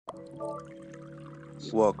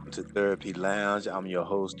Welcome to Therapy Lounge. I'm your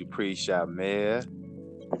host, Dupree Shamir.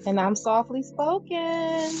 And I'm softly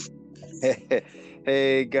spoken.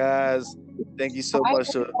 Hey guys, thank you so Hi,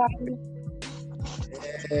 much for everybody.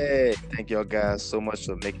 thank y'all guys so much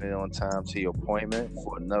for making it on time to your appointment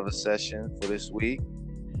for another session for this week.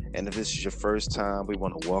 And if this is your first time, we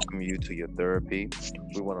want to welcome you to your therapy.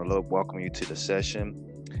 We want to welcome you to the session.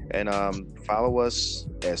 And follow us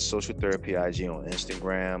at Social Therapy IG on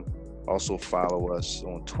Instagram. Also follow us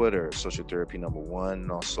on Twitter, Social Therapy number one.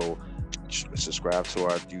 And also subscribe to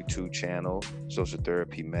our YouTube channel, Social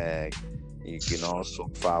Therapy Mag. You can also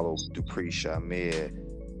follow Dupree Shamir,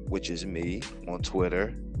 which is me, on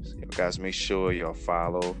Twitter. So you guys, make sure y'all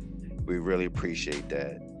follow. We really appreciate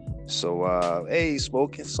that. So, hey,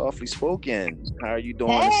 softly spoken. How are you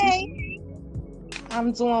doing this Hey, evening?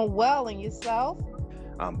 I'm doing well, and yourself?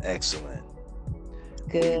 I'm excellent.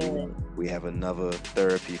 We we Good. we have another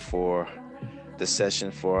therapy for the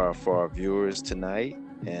session for our viewers tonight,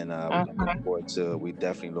 and Uh-huh. we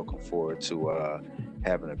definitely looking forward to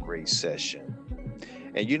having a great session.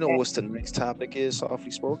 And you know what's the next topic is,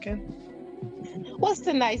 softly spoken? What's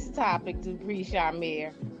the nice topic to preach,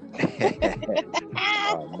 Shamir?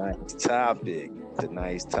 Nice topic.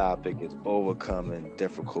 Tonight's topic is overcoming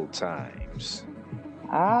difficult times.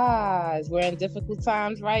 We're in difficult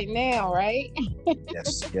times right now, right?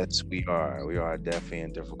 Yes, we are. We are definitely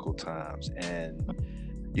in difficult times, and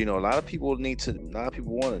a lot of people want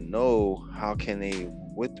to know how can they,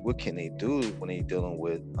 what can they do when they dealing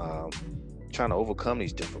with trying to overcome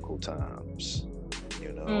these difficult times.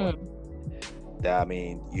 You know, Mm, that I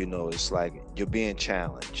mean, it's like you're being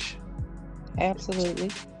challenged, absolutely.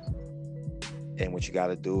 and what you got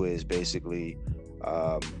to do is basically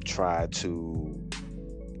try to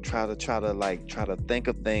try to think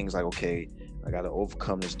of things like, okay, I got to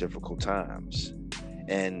overcome these difficult times.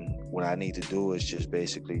 And what I need to do is just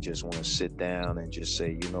basically just want to sit down and just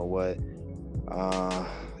say, you know what, uh,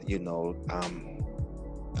 you know,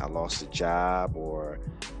 I lost a job, or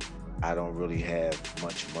I don't really have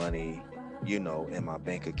much money, in my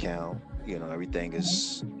bank account. Everything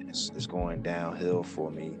is going downhill for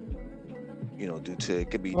me, due to,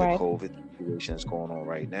 it could be the Right. COVID situation that's going on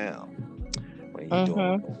right now when you're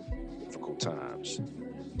dealing with Mm-hmm. difficult times.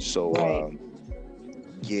 So, Right.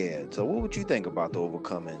 yeah. So, what would you think about the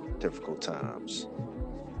overcoming difficult times?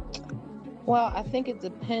 Well, I think it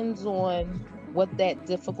depends on what that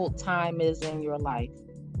difficult time is in your life.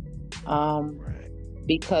 Um, Right.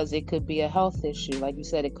 because it could be a health issue. Like you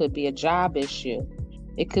said, it could be a job issue.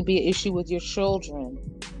 It could be an issue with your children.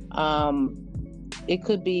 Um, it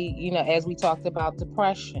could be, as we talked about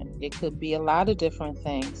depression, it could be a lot of different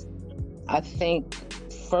things. I think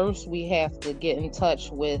first we have to get in touch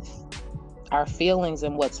with our feelings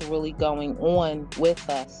and what's really going on with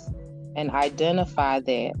us and identify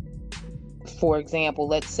that. For example,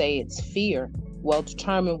 let's say it's fear. Well,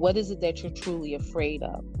 determine what is it that you're truly afraid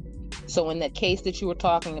of. So in that case that you were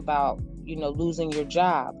talking about, losing your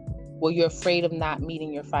job, well, you're afraid of not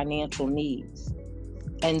meeting your financial needs.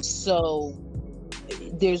 And so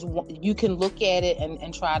you can look at it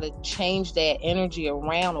and try to change that energy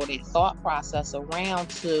around, or that thought process around,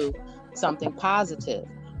 to something positive.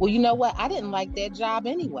 Well, you know what? I didn't like that job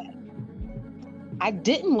anyway. I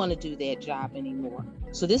didn't want to do that job anymore.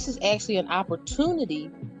 So this is actually an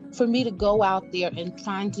opportunity for me to go out there and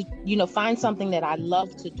trying to, find something that I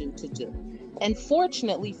love to do. And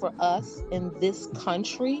fortunately for us in this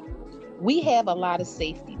country, we have a lot of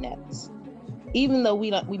safety nets. Even though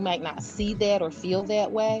we might not see that or feel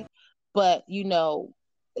that way, but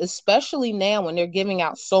especially now when they're giving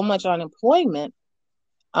out so much unemployment,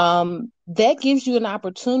 that gives you an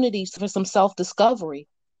opportunity for some self discovery.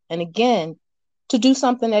 And again, to do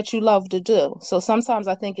something that you love to do. So sometimes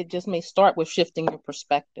I think it just may start with shifting your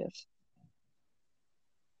perspective.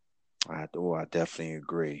 I definitely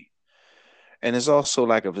agree. And it's also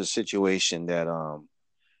like of a situation that,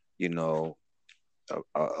 you know,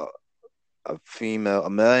 a, a, a female, a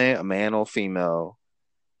man or female,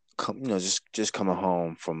 just coming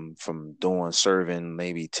home from doing serving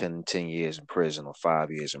maybe 10 years in prison or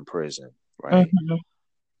 5 years in prison, right? Hmm.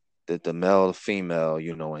 The male or female,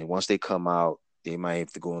 and once they come out, they might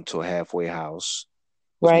have to go into a halfway house,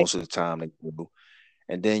 because Right. most of the time they do.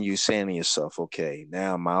 And then you're saying to yourself, okay,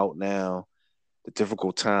 now I'm out now. The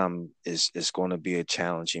difficult time is going to be a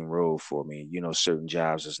challenging road for me. Certain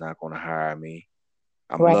jobs is not going to hire me.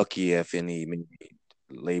 I'm Right. lucky if any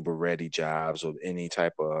labor ready jobs or any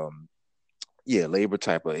type of labor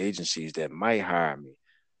type of agencies that might hire me,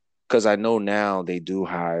 because I know now they do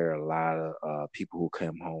hire a lot of people who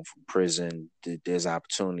come home from prison. There's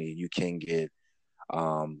opportunity. You can get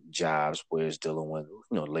jobs where it's dealing with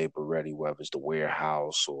labor ready, whether it's the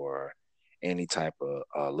warehouse or any type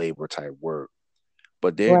of labor type work.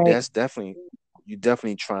 But Right, that's definitely, you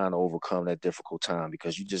definitely trying to overcome that difficult time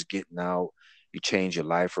because you just getting out, you change your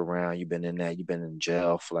life around. You've been in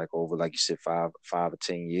jail for like over, like you said, 5 or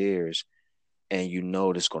 10 years, and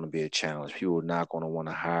there's going to be a challenge. People are not going to want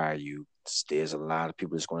to hire you. There's a lot of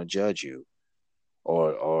people that's going to judge you,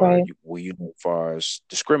 or right, as far as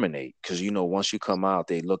discriminate, because once you come out,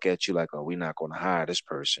 they look at you like, oh, we're not going to hire this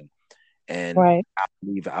person. And right.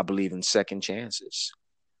 I believe in second chances.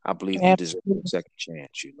 I believe you deserve a Absolutely. second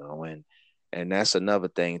chance, and that's another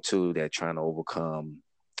thing too, that trying to overcome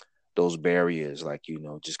those barriers, like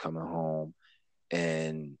just coming home,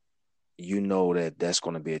 and that that's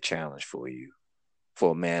going to be a challenge for you,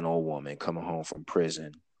 for a man or woman coming home from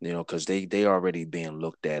prison, because they already being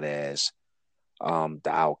looked at as the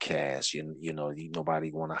outcast.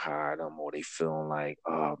 Nobody want to hire them, or they feeling like,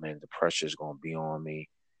 oh man, the pressure is going to be on me,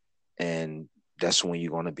 and that's when you're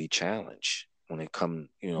going to be challenged when it come,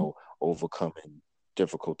 overcoming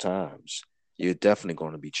difficult times. You're definitely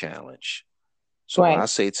going to be challenged. So Right. I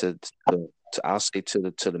say I'll say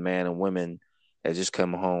to the man and women that just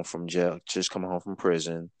come home from jail, just coming home from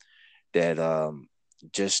prison, that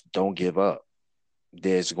just don't give up.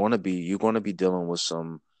 You're going to be dealing with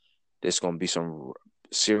there's going to be some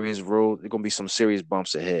serious road. There's going to be some serious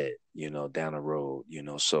bumps ahead, down the road,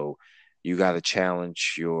 so you got to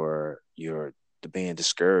challenge your the being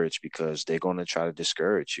discouraged, because they're going to try to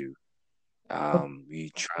discourage you. You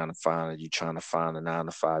trying to find a 9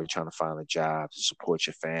 to 5, you're trying to find a job to support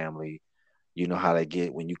your family. You know how they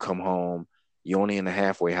get when you come home, you're only in the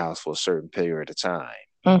halfway house for a certain period of time.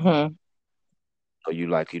 Mm-hmm.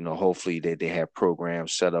 So hopefully they have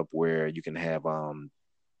programs set up where you can have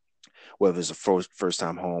whether it's a first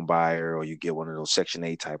time home buyer, or you get one of those Section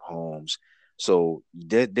 8 type homes. So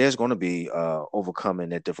there's going to be overcoming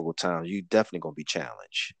that difficult time. You definitely going to be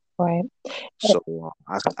challenged. Right. So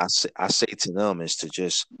I say to them is to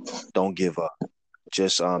just don't give up.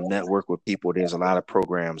 Just network with people. There's a lot of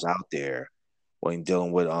programs out there when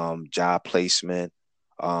dealing with job placement,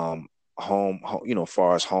 um,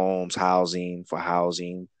 far as homes,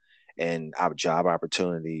 housing, and job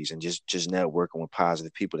opportunities, and just networking with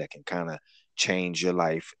positive people that can kind of change your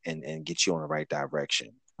life and get you on the right direction.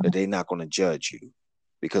 That they're not going to judge you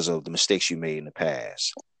because of the mistakes you made in the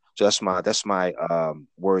past. So that's my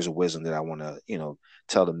words of wisdom that I want to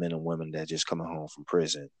tell the men and women that just coming home from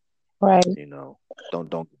prison. Right. You know,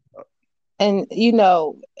 don't. And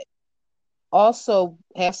also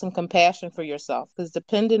have some compassion for yourself, because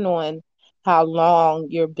depending on how long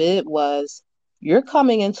your bid was, you're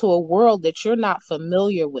coming into a world that you're not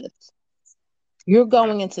familiar with. You're Right,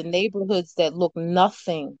 going into neighborhoods that look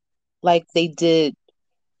nothing like they did,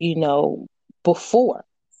 you know, before.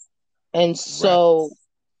 And right, so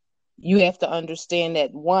you have to understand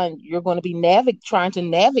that, one, you're going to be trying to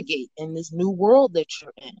navigate in this new world that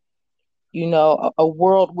you're in. A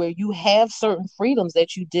world where you have certain freedoms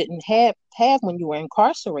that you didn't have when you were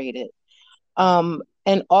incarcerated.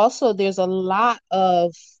 And also, there's a lot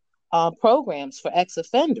of programs for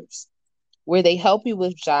ex-offenders where they help you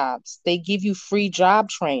with jobs. They give you free job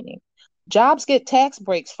training. Jobs get tax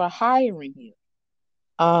breaks for hiring you.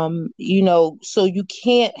 So you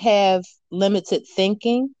can't have limited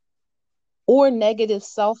thinking or negative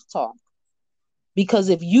self-talk, because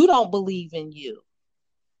if you don't believe in you,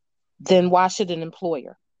 then why should an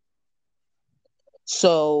employer?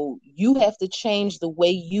 So you have to change the way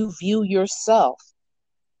you view yourself.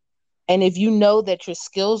 And if you know that your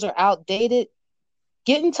skills are outdated,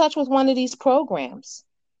 get in touch with one of these programs.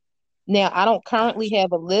 Now, I don't currently absolutely.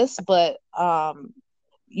 have a list, but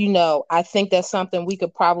I think that's something we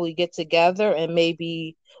could probably get together, and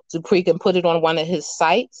maybe Dupree can put it on one of his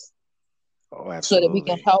sites Oh, so that we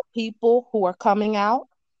can absolutely. help people who are coming out.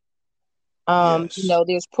 Yes.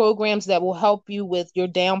 There's programs that will help you with your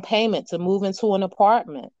down payment to move into an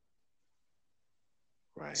apartment.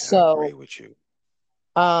 Right. I So, agree with you.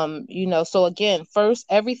 so again, first,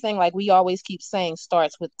 everything, like we always keep saying,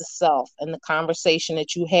 starts with the self and the conversation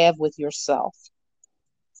that you have with yourself.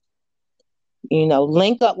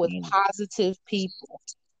 Link up with Mm.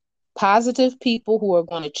 positive people who are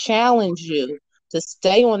going to challenge you to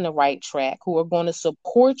stay on the right track, who are going to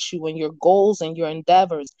support you in your goals and your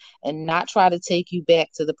endeavors, and not try to take you back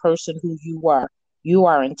to the person who you were. You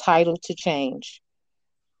are entitled to change.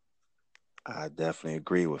 I definitely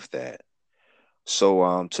agree with that.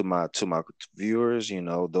 So to my viewers,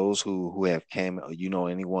 those who have came,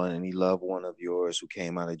 anyone, any loved one of yours who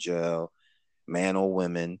came out of jail, man or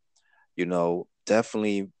women,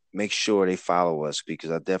 definitely make sure they follow us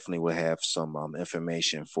because I definitely will have some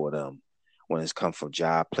information for them when it's come from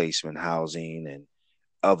job placement, housing, and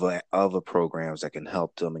other programs that can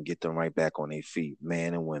help them and get them right back on their feet,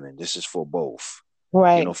 men and women. This is for both.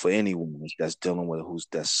 You know, Right. for anyone that's dealing with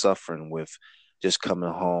that's suffering with just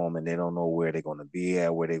coming home and they don't know where they're going to be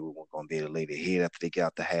at, where they're going to be able to lay their head after they get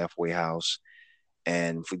out the halfway house,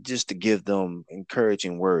 and for just to give them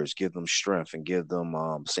encouraging words, give them strength, and give them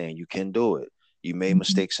saying you can do it. You made Mhm.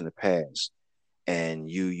 mistakes in the past, and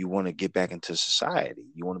you want to get back into society.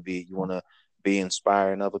 You want to be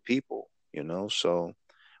inspiring other people. You know, so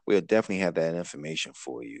we'll definitely have that information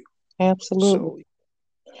for you. Absolutely.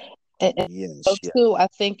 So And so yes, yeah, too, I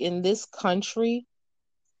think in this country,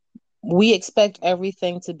 we expect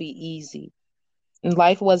everything to be easy. And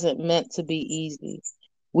life wasn't meant to be easy.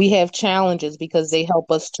 We have challenges because they help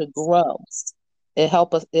us to grow. It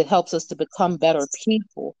helps us to become better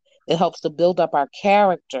people. It helps to build up our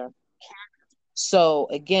character. So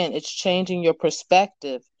again, it's changing your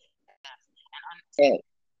perspective. That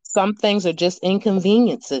some things are just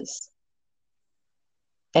inconveniences.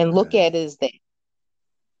 And look right. at it as that.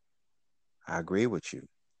 I agree with you.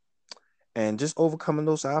 And just overcoming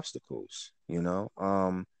those obstacles, that's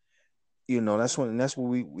what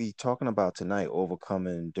we talking about tonight,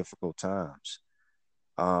 overcoming difficult times.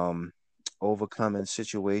 Um Overcoming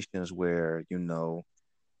situations where, you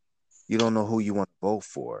don't know who you want to vote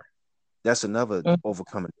for. That's another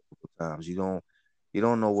overcoming difficult times. You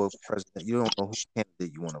don't know what president, you don't know who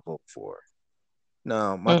candidate you want to vote for.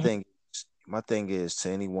 Now, Mm-hmm. my thing is to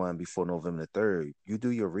anyone before November the 3rd, you do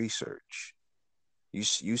your research.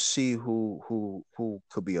 You see who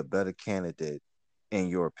could be a better candidate in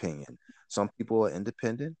your opinion. Some people are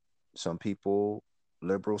independent, some people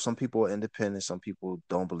liberal, some people are independent, some people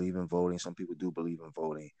don't believe in voting, some people do believe in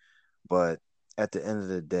voting. But at the end of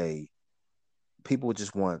the day, people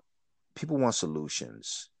just want people want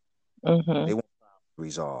solutions. Mm-hmm. They want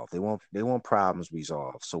resolved. They want problems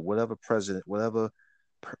resolved. So whatever president, whatever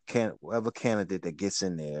candidate that gets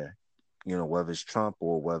in there, whether it's Trump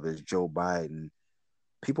or whether it's Joe Biden,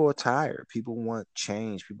 people are tired. People want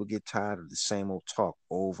change. People get tired of the same old talk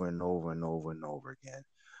over and over and over and over again.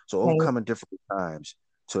 So Right. overcoming difficult times.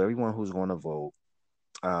 So everyone who's going to vote,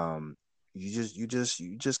 um, you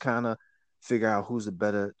just kind of figure out who's the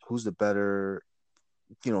better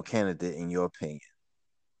candidate in your opinion.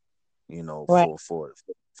 Right. For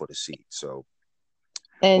the seat. So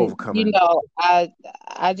And overcoming.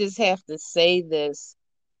 I just have to say this,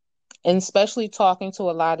 and especially talking to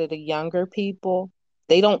a lot of the younger people,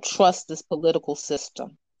 they don't trust this political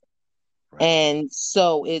system. Right. And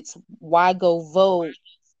so it's why go vote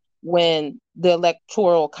when the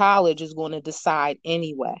electoral college is going to decide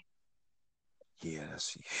anyway. Yeah,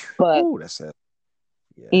 that's But whoo, that's it.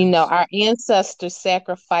 Yes, our ancestors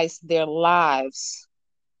sacrificed their lives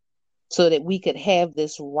so that we could have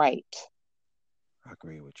this right. I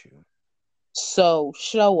agree with you. So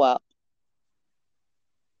show up,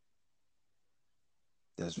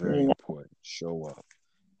 That's you very know. important. Show up.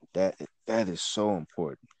 That that is so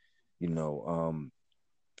important. You know,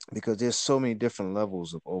 because there's so many different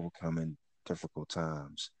levels of overcoming difficult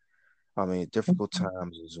times. I mean, difficult Mhm.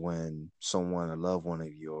 times is when someone, a loved one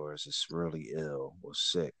of yours, is really ill or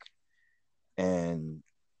sick, and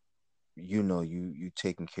you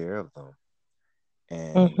taking care of them,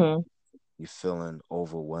 and Mhm. you're feeling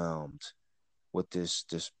overwhelmed with this,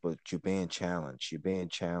 but you're being challenged. You're being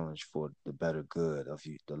challenged for the better good of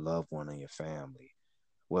you, the loved one in your family,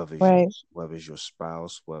 Right. whether it's your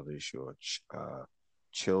spouse, whether it's your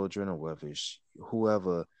children, or whether it's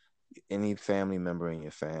whoever, any family member in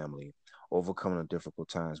your family, overcoming the difficult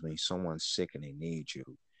times when someone's sick and they need you,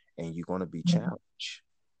 and you're going to be Mhm. challenged.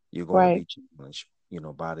 You're going to Right. be challenged,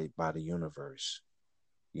 by the universe,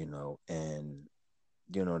 and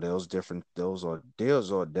those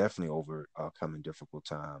are definitely overcoming difficult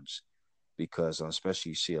times because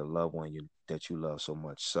especially you see a loved one that you love so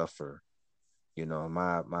much suffer. I'm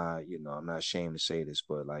not ashamed to say this,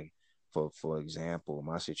 but like for example,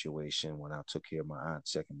 my situation when I took care of my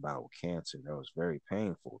aunt's second bout with cancer, that was very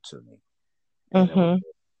painful to me, and it was Mhm.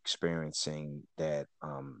 experiencing that,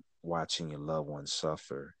 watching your loved one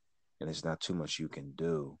suffer, and there's not too much you can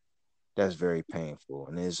do. That's very painful,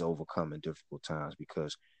 and it is overcoming difficult times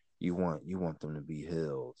because you want them to be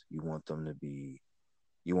healed. You want them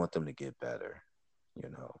to get better, you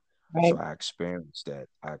know. So Right. I experienced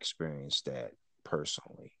that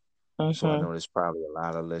personally. So I Mhm. know there's probably a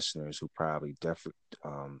lot of listeners who probably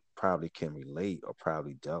can relate or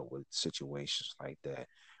probably dealt with situations like that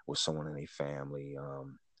with someone in their family.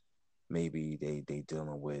 Maybe they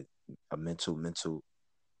dealing with a mental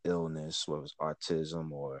illness, whether it's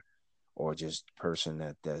autism or just person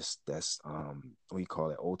that's what do you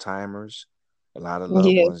call it, old timers. A lot of loved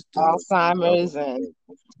Yes, ones deal with Alzheimer's and and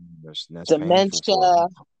that's painful for dementia.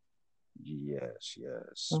 yes,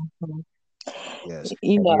 yes, Mhm. yes.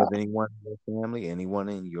 You Have you know, have anyone in your family, anyone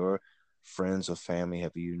in your friends or family,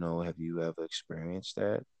 have you ever experienced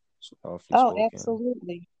that? Softly oh, spoken.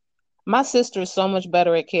 absolutely. My sister is so much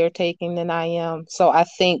better at caretaking than I am. So I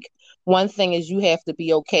think one thing is you have to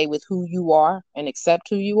be okay with who you are and accept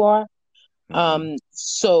who you are. Mm-hmm.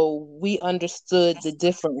 So we understood the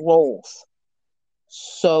different roles.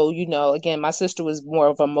 So, again, my sister was more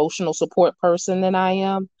of an emotional support person than I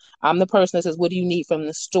am. I'm the person that says, "What do you need from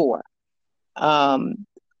the store?" Um,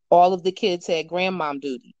 all of the kids had grandmom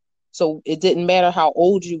duty. So it didn't matter how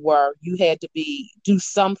old you were, you had to do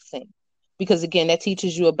something. Because again, that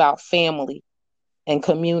teaches you about family and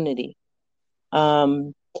community.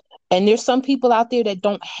 Um, and there's some people out there that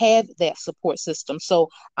don't have that support system. So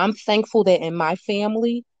I'm thankful that in my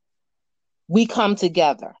family, we come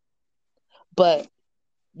together. But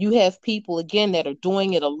you have people again that are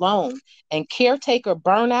doing it alone, and caretaker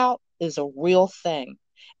burnout is a real thing.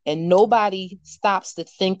 And nobody stops to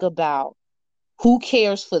think about who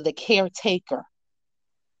cares for the caretaker.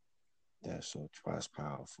 That's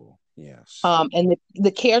powerful. Yes. And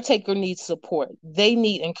the caretaker needs support. They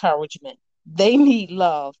need encouragement. They need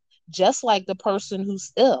love, just like the person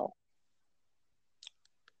who's ill.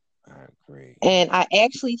 I agree. And I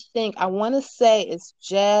actually think, I want to say it's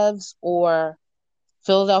Jevs or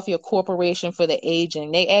Philadelphia Corporation for the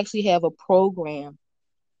Aging. They actually have a program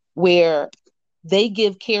where they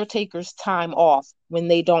give caretakers time off when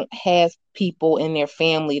they don't have people in their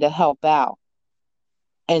family to help out.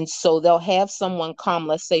 And so they'll have someone come,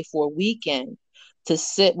 let's say for a weekend, to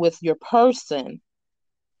sit with your person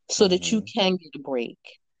so that you Mm-hmm. can get a break.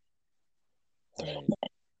 Right.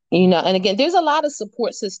 And again, there's a lot of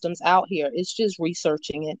support systems out here. It's just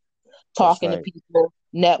researching it, That's talking to right. people,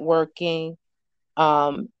 networking,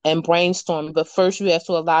 and brainstorming. But first, you have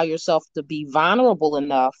to allow yourself to be vulnerable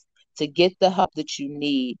enough to get the help that you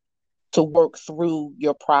need to work through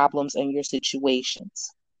your problems and your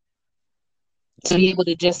situations. To be able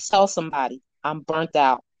to just tell somebody, "I'm burnt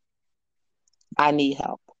out. I need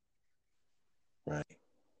help." Right.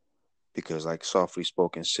 Because like softly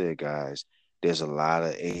spoken said, guys, there's a lot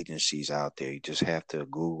of agencies out there. You just have to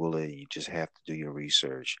Google it. You just have to do your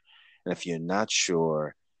research. And if you're not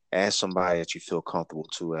sure, ask somebody that you feel comfortable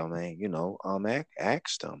to. I mean,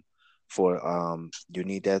 ask them for you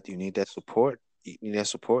need that support. You need that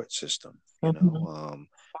support system. Mhm.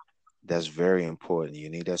 That's very important. You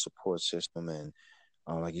need that support system, and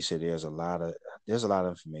like you said, there's a lot of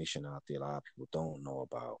information out there a lot of people don't know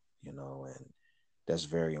about. And that's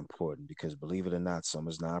very important because believe it or not, some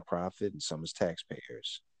is nonprofit and some is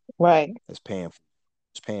taxpayers Right. that's paying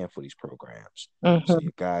for these programs. So Hmm.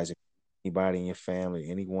 you guys, anybody in your family,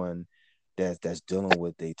 anyone that's dealing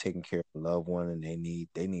with they taking care of a loved one and they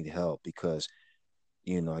need help because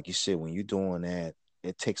like you said, when you're doing that,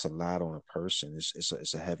 it takes a lot on a person.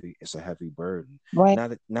 It's a heavy burden. Right.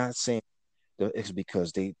 Not saying that it's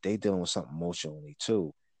because they dealing with something emotionally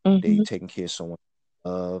too. They Hmm. taking care of someone they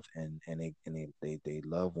love and they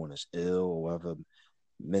loved one is ill or whatever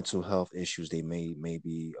mental health issues they may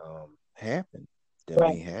be happen that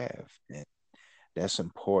may Right. have, and that's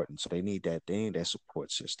important. So they need that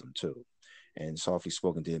support system too. And softly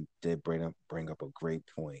spoken did bring up a great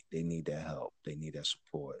point. They need that help. They need that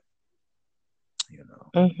support. You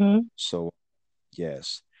know. Hmm. So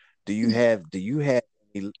yes, do you have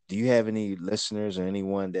any listeners or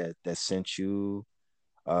anyone that sent you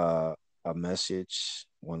uh a message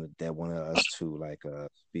wanted us to like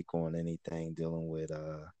speak on anything dealing with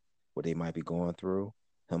what they might be going through,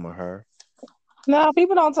 him or her? No,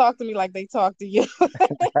 people don't talk to me like they talk to you.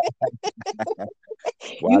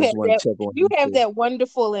 Well, You I have just want that to check on you you have too. that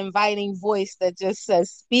wonderful inviting voice that just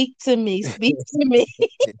says, "Speak to me, speak to me."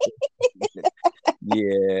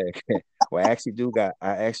 Yeah. Well, I actually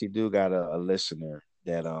do got a listener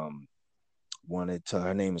that wanted to.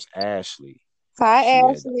 Her name is Ashley. She Hi,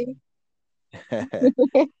 had Ashley.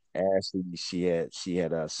 Ashley.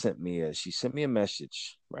 She sent me a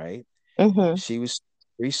message. Right. Hmm. She was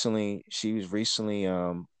recently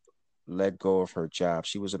let go of her job.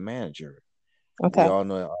 She was a manager. We Okay. all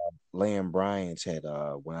know Lamb Bryant's had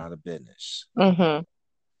went out of business. Hmm.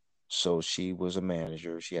 So she was a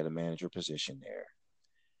manager. She had a manager position there.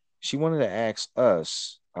 She wanted to ask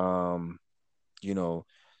us, you know,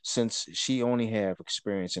 since she only have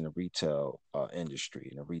experience in the retail industry,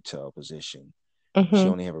 in a retail position, she Hmm.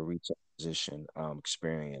 only have a retail position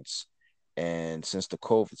experience, and since the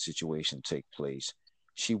COVID situation took place,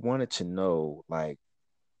 she wanted to know, like,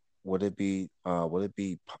 would it be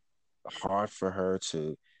hard for her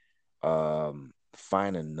to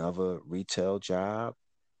find another retail job?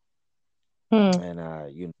 Hmm. And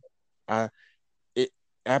I it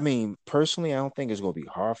I mean, personally, I don't think it's gonna be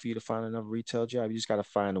hard for you to find another retail job. You just gotta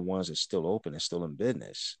find the ones that's still open and still in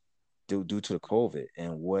business due to the COVID.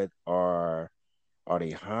 And what are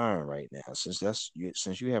they hiring right now? Since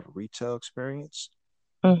you have retail experience,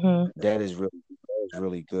 Mm-hmm. that is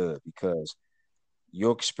really good because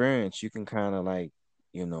your experience, you can kind of like,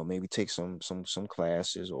 maybe take some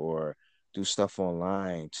classes or do stuff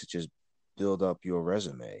online to just build up your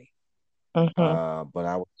resume. Mm-hmm. But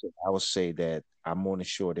I would say that I'm more than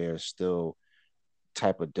sure there's still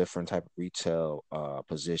different type of retail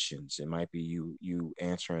positions. It might be you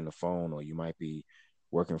answering the phone, or you might be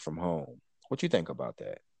working from home. What you think about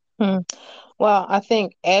that? Hmm. Well, I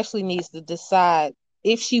think Ashley needs to decide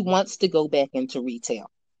if she wants to go back into retail.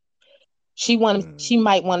 She Mm,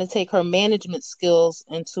 might want to take her management skills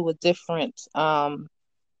into a different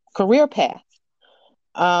career path.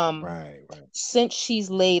 Um, right, right. since she's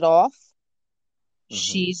laid off, Hmm.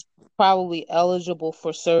 she's probably eligible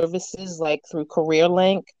for services like through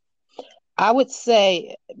CareerLink. I would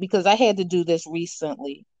say, because I had to do this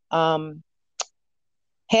recently, have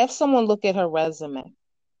someone look at her resume.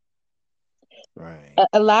 Right,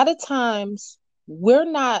 A lot of times we're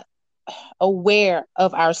not aware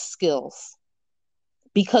of our skills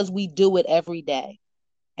because we do it every day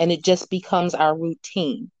and it just becomes our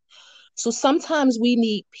routine. So sometimes we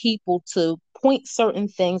need people to point certain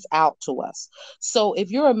things out to us. So if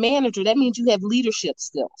you're a manager, that means you have leadership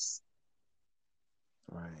skills.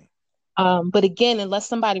 right. But again, unless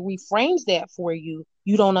somebody reframes that for you,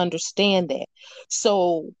 you don't understand that.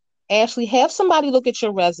 So, Ashley, have somebody look at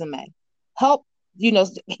your resume. Help,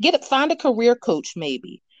 find a career coach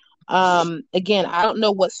maybe. Again, I don't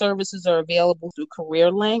know what services are available through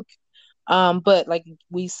CareerLink, but like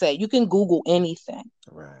we say, you can Google anything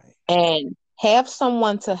Right. and have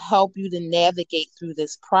someone to help you to navigate through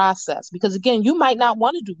this process. Because again, you might not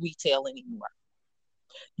want to do retail anymore.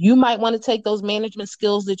 You might want to take those management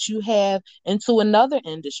skills that you have into another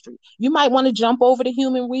industry. You might want to jump over to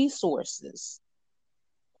human resources.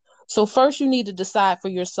 So first you need to decide for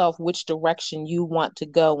yourself which direction you want to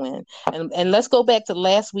go in. And let's go back to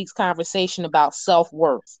last week's conversation about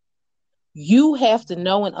self-worth. You have to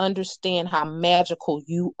know and understand how magical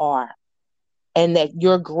you are and that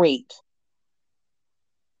you're great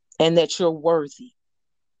and that you're worthy.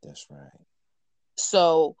 That's right.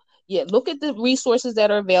 So, yeah, look at the resources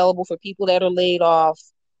that are available for people that are laid off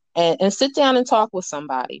and sit down and talk with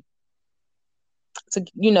somebody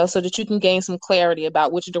to, so that you can gain some clarity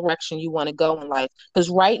about which direction you want to go in life. Because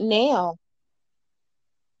right now,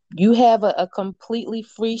 you have a completely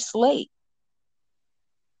free slate.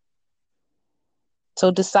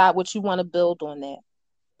 So decide what you want to build on that.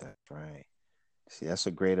 That's right. See, that's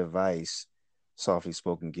a great advice, softly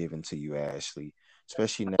spoken, given to you, Ashley.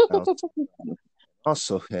 Especially now,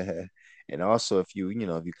 also, and also if if you're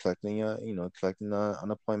collecting collecting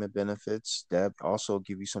unemployment benefits, that also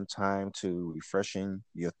give you some time to refreshing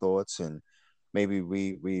your thoughts and maybe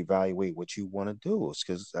reevaluate what you want to do.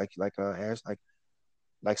 Because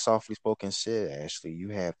like softly spoken said, Ashley, you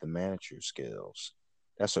have the manager skills.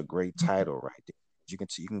 That's a great title right there.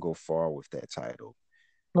 You can go far with that title.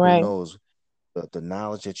 Who Right, knows? The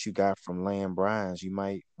knowledge that you got from Lamb Bryans, you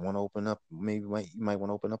might want to open up. You might want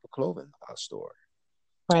to open up a clothing store,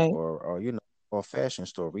 right. or or a fashion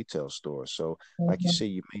store, retail store. So, like you Mhm. say,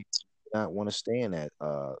 you may not want to stay in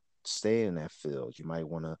that field. You might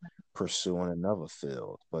want to pursue in another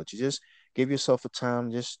field, but you just give yourself a time.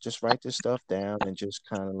 Just write this stuff down and just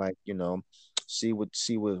kind of like see what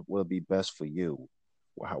will be best for you.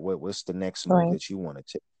 What's the next move Right. that you want to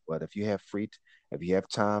take? But if you have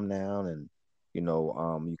time now, and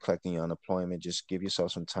you collecting your unemployment, just give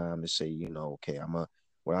yourself some time to say, okay,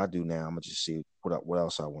 what I do now, I'm gonna just see what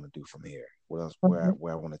else I want to do from here. What else Mhm.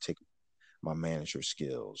 where I want to take my manager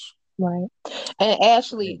skills. Right. And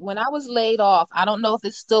Ashley, Right. when I was laid off, I don't know if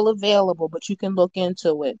it's still available, but you can look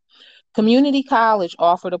into it. Community college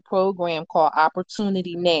offered a program called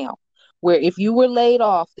Opportunity Now, where if you were laid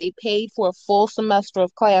off, they paid for a full semester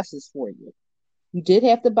of classes for you. You did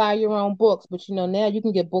have to buy your own books, but now you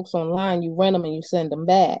can get books online, you rent them and you send them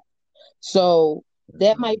back. So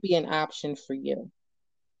that Mhm. might be an option for you.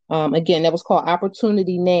 Again, that was called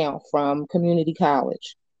Opportunity Now from Community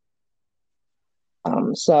College.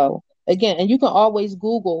 So again, and you can always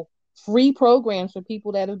Google free programs for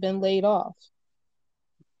people that have been laid off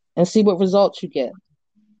and see what results you get.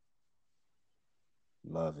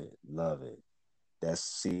 Love it, love it.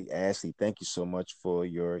 Ashley, thank you so much for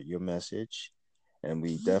your message, and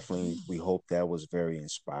we hope that was very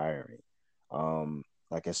inspiring.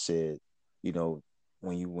 Like I said, you know,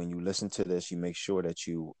 when you listen to this, you make sure that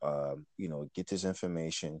you get this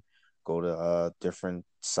information, go to different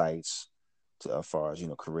sites to, as far as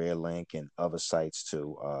Career Link and other sites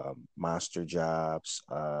to Monster Jobs,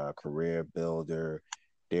 Career Builder.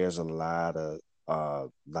 There's a lot of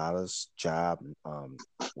job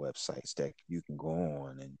websites that you can go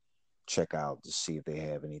on and check out to see if they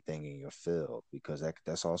have anything in your field, because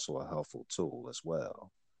that's also a helpful tool as well.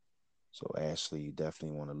 So Ashley, you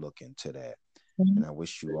definitely want to look into that. And we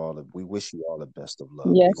wish you all the best of luck.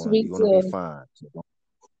 Yes, we You're gonna be do. fine.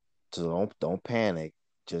 So don't panic.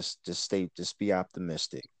 Just be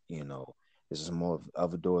optimistic. This is more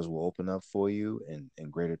other doors will open up for you, and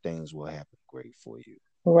greater things will happen great for you.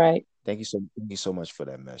 Right. Thank you so much for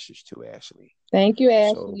that message too, Ashley. Thank you, So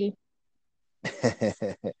Ashley.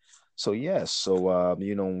 so yes, so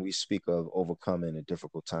when we speak of overcoming the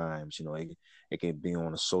difficult times, it can be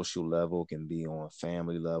on a social level, it can be on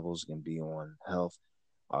family levels, it can be on health,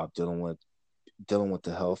 dealing with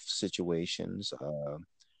the health situations,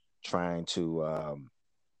 trying to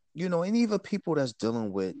and even people that's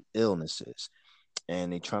dealing with illnesses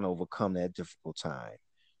and they trying to overcome that difficult time,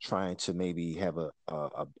 trying to maybe have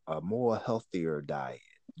a more healthier diet,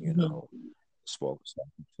 you Mhm. know,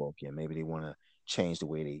 spoken. Maybe they want to change the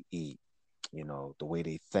way they eat, the way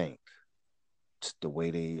they think, the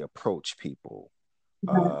way they approach people.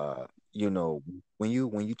 Right. You know, when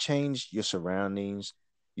you change your surroundings,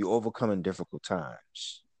 you overcoming difficult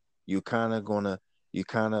times. You kind of gonna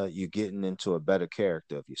you getting into a better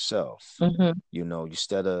character of yourself. Mhm.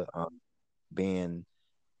 Instead of being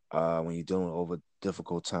when you're dealing over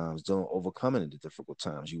difficult times, dealing overcoming the difficult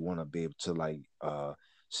times, you want to be able to like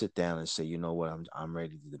sit down and say, you know what, I'm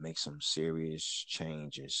ready to make some serious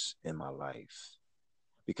changes in my life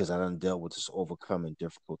because I done dealt with this overcoming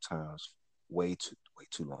difficult times way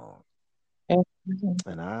too long. Mhm.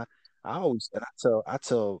 And I always and I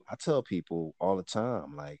tell people all the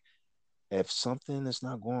time, like if something is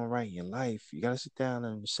not going right in your life, you gotta sit down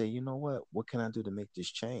and say, you know what can I do to make this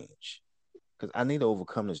change? Because I need to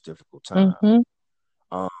overcome this difficult time. Mhm.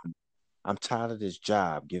 Um, I'm tired of this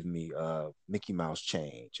job giving me Mickey Mouse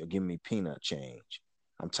change or giving me peanut change.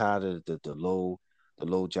 I'm tired of the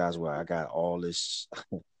low jobs where I got all this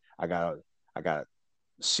I got I got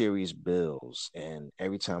serious bills, and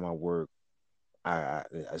every time I work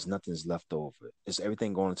there's nothing's left over. It's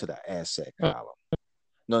everything going into the asset column.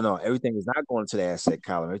 No, everything is not going to the asset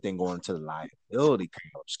column. Everything going into the liability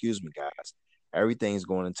column. Excuse me, guys. Everything's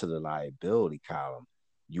going into the liability column.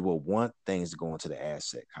 You will want things to go into the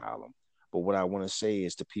asset column. But what I want to say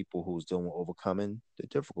is to people who's dealing with overcoming the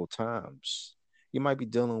difficult times, you might be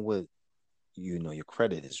dealing with, your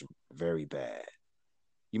credit is very bad.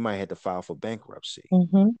 You might have to file for bankruptcy,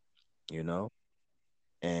 Mhm. you know?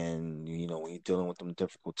 And, when you're dealing with them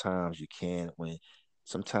difficult times, you can't, when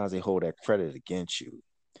sometimes they hold that credit against you.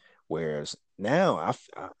 Whereas now,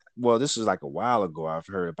 well, this is like a while ago. I've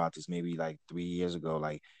heard about this maybe like 3 years ago.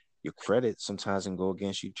 Like your credit sometimes can go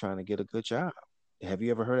against you trying to get a good job. Have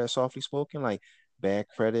you ever heard that softly spoken? Like bad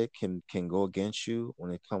credit can go against you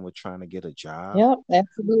when it comes with trying to get a job, Yep,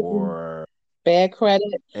 absolutely. or Bad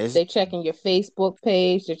credit. is They're checking your Facebook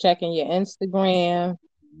page. They're checking your Instagram.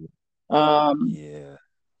 Um, yeah,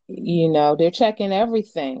 they're checking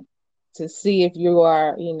everything to see if you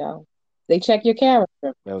are, they check your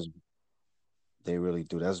character. that was they really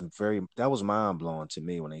do. That was mind blowing to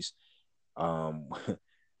me when um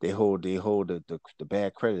they hold the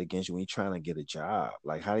bad credit against you when you're trying to get a job.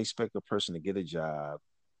 Like how they expect a person to get a job.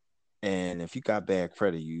 And if you got bad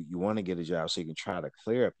credit, you want to get a job so you can try to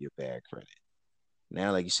clear up your bad credit.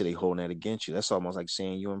 Now, like you said, they holding that against you. That's almost like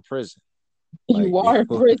saying you're in prison. You Like they are in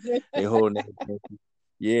prison. they holding that against you.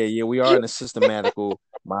 Yeah, yeah, we are in a systematical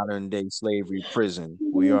modern day slavery prison.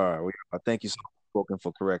 We are. We are. Thank you so much for spoken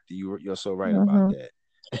for correcting. You're so right about Mhm. that.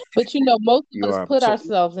 But most You of us are. put So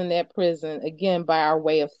ourselves in that prison again by our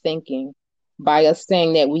way of thinking, by us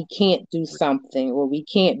saying that we can't do something or we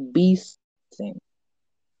can't be something.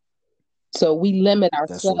 So we limit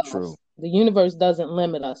that's so true. ourselves. The universe doesn't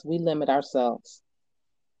limit us, we limit ourselves.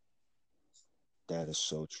 That is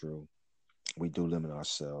so true. We do limit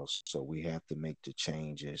ourselves, so we have to make the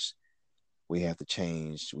changes. We have to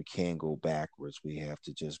change. We can't go backwards. We have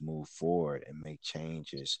to just move forward and make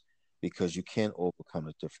changes because you can overcome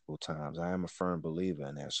the difficult times. I am a firm believer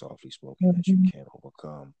in that softly spoken that you Mhm. can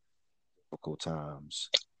overcome difficult times.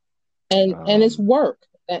 And it's Um, work.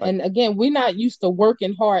 like And again, we're not used to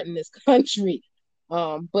working hard in this country.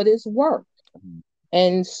 But it's work.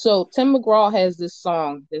 And so Tim McGraw has this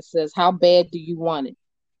song that says, "How bad do you want it?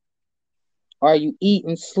 Are you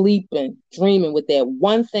eating, sleeping, dreaming with that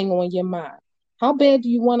one thing on your mind? How bad do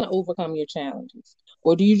you want to overcome your challenges?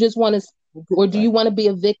 Or do you just want to, or do Right. you want to be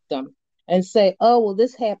a victim and say, oh, well,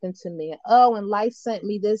 this happened to me. Oh, and life sent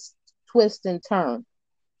me this twist and turn."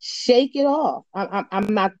 Shake it off. I'm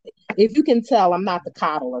not, if you can tell, I'm not the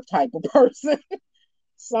coddler type of person.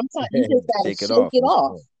 Sometimes you just got to Shake it shake off. it That's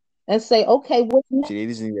off right. and say, okay, what's next? See, they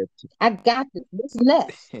just need I got this. What's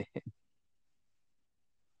next? that.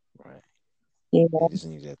 Right. You They know, just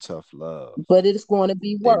need that tough love. but it's going to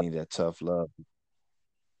be They work. need that tough love.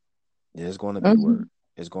 Yeah, it's going to be work.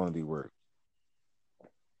 Mm-hmm. It's going to be work.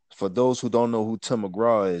 For those who don't know who Tim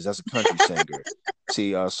McGraw is, that's a country singer.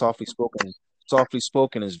 See, softly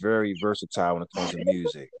spoken is very versatile when it comes to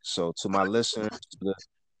music. So to my listeners, to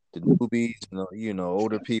the newbies,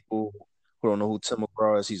 older people who don't know who Tim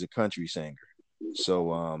McGraw is, he's a country singer.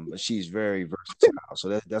 So she's very versatile.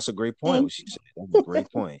 So that's a great point. What she said. That's a great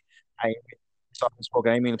point. I softly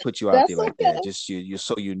spoken. I didn't mean to put you out there That's like that. okay. Just you're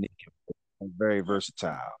so unique and very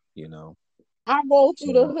versatile. I roll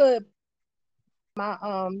through the So hood, my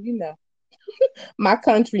my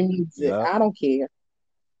country music. yeah. I don't care.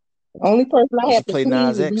 Only person I Oh, she have to played please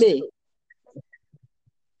Nas is X me. too.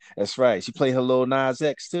 That's right. She played her little Nas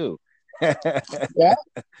X too. Yeah.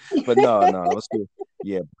 But no, no, let's do.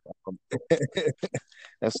 Yeah, um,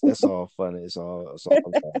 that's all fun. It's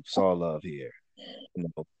all love here. You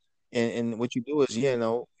know, and what you do is,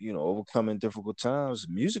 overcoming difficult times.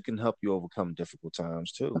 Music can help you overcome difficult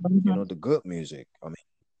times too. Mhm. The good music. I mean,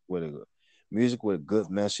 with a music with a good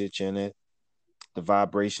message in it, the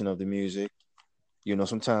vibration of the music.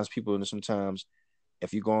 Sometimes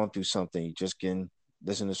if you're going through something, you just can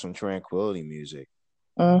listen to some tranquility music.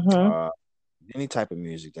 Mhm. Uh, any type of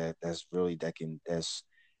music that's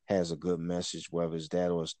has a good message, whether it's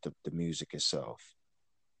that or it's the music itself.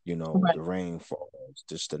 Right. The rain falls,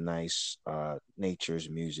 just the nice nature's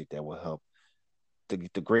music that will help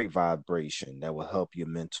the great vibration that will help your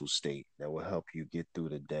mental state, that will help you get through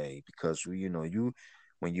the day. Because you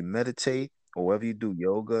when you meditate or whether you do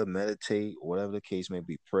yoga, meditate, or whatever the case may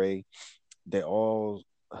be, pray, they all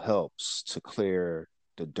helps to clear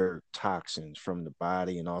the dirt toxins from the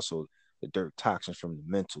body and also the dirt toxins from the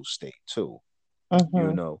mental state too.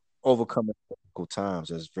 Mhm. Overcoming difficult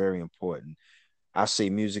times is very important. I say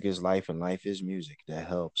music is life and life is music. That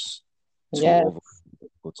helps to Yes. overcome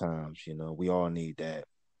difficult times. We all need that.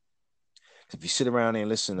 If you sit around and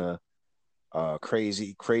listen to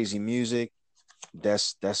crazy, crazy music,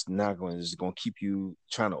 that's not going. It's going to keep you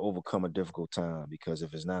trying to overcome a difficult time because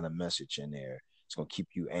if it's not a message in there, it's going to keep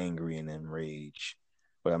you angry and enraged.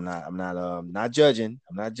 But not judging.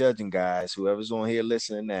 I'm not judging, guys. Whoever's on here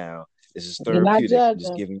listening now, this is We're not therapeutic.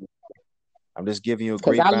 judging. I'm just giving you a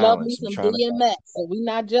Because great I love me balance. I'm some trying to. DMX, so we're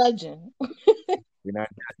not judging. We're not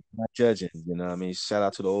judging. What I mean, shout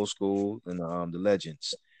out to the old school and the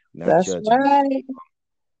legends. We're not That's judging. right.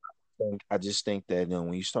 I just think that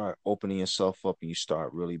when you start opening yourself up and you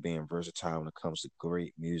start really being versatile when it comes to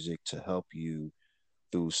great music to help you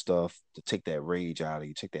through stuff, to take that rage out of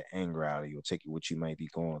you, take that anger out of you, or take what you might be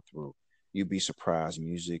going through, you'd be surprised.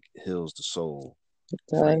 Music heals the soul.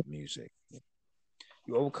 Okay. Great music.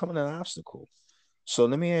 You're overcoming an obstacle. So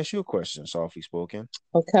let me ask you a question, softly spoken.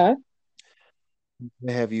 Okay.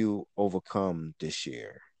 What have you overcome this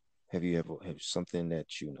year? Have you ever have something that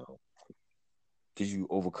did you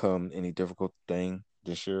overcome any difficult thing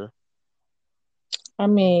this year? I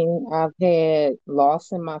mean, I've had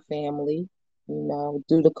loss in my family,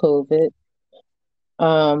 due to COVID.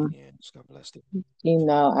 Um, Yeah, just God bless it.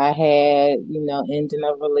 I had, ending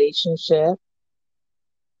a relationship,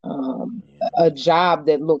 Yeah. a job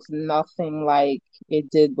that looks nothing like it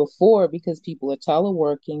did before because people are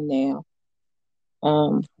teleworking now.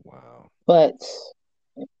 Wow. But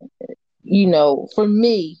for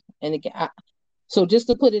me, and again, so just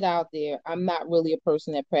to put it out there, I'm not really a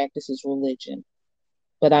person that practices religion,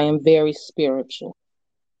 but I am very spiritual.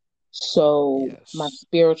 So my Yes.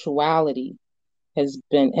 spirituality has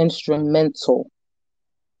been instrumental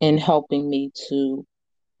in helping me to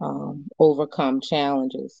overcome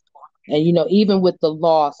challenges. And, even with the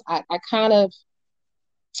loss, I kind of,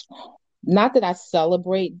 not that I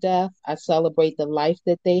celebrate death, I celebrate the life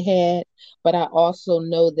that they had, but I also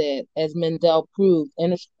know that, as Mendel proved,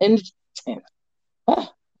 I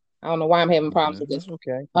don't know why I'm having problems with this. That's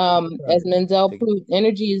okay. As Right. Mendel Take it. proved,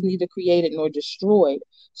 energy is neither created nor destroyed.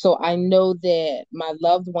 So I know that my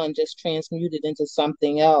loved one just transmuted into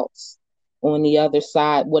something else on the other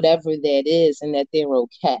side, whatever that is, and that they're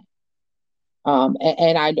okay.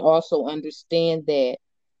 And I also understand that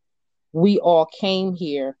we all came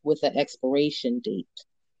here with an expiration date.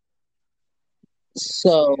 Yes,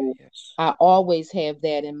 yeah, So yes. I always have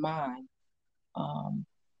that in mind. Um,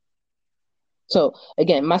 so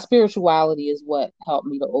again, my spirituality is what helped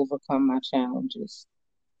me to overcome my challenges.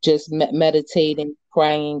 Just Right, meditating,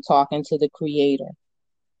 praying, talking to the creator,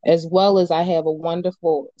 as well as I have a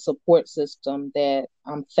wonderful support system that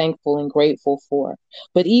I'm thankful and grateful for.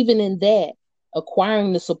 But even in that,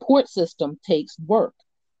 acquiring the support system takes work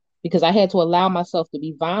because I had to allow myself to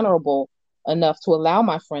be vulnerable enough to allow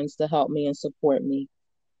my friends to help me and support me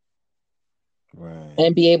right,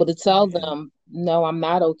 and be able to tell right. And them, no, I'm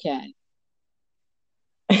not okay,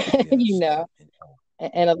 you yes, know,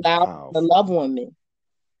 and it's allow them to powerful. love on me.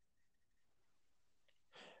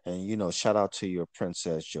 And shout out to your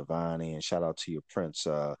Princess Giovanni, and shout out to your Prince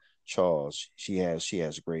Charles. She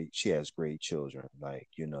has great children. Like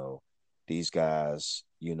these guys.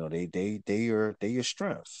 They your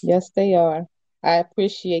strength. Yes, they are. I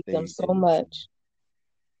appreciate them They so much.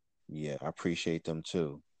 Yeah, I appreciate them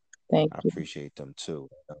too. Thank I you. appreciate them too.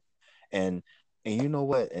 And and you know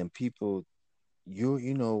what? And people,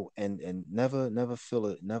 and never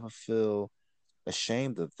feel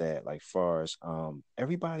ashamed of that. Like far as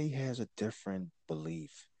everybody has a different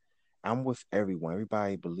belief. I'm with everyone.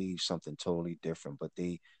 Everybody believes something totally different, but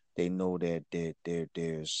they know that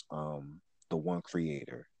there's the one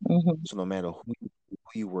creator. Hmm. So no matter who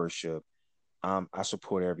you worship, I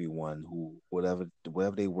support everyone who whatever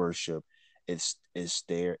they worship, it's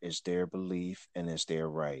their belief and it's their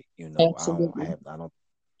right. Absolutely. I don't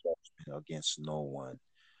judgment against no one.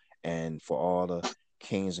 And for all the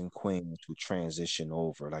kings and queens who transition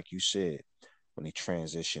over, like you said, when they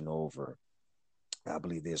transition over, I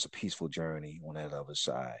believe there's a peaceful journey on that other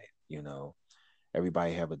side.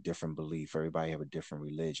 Everybody have a different belief. Everybody have a different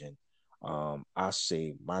religion. I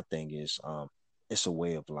say my thing is, it's a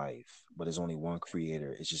way of life, but there's only one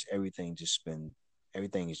creator. It's just everything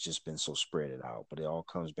has just been so spread it out, but it all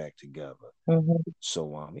comes back together. Hmm.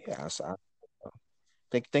 So yeah,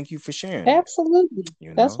 thank you for sharing that. Absolutely.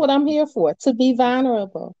 You That's know, what I'm here for, to be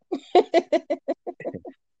vulnerable. so,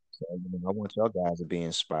 I want y'all guys to be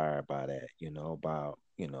inspired by that. About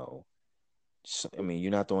I mean,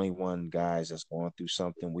 you're not the only one, guys, that's going through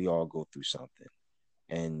something. We all go through something,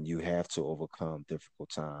 and you have to overcome difficult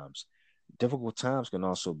times. Difficult times can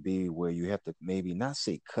also be where you have to maybe not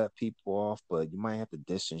say cut people off, but you might have to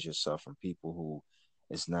distance yourself from people who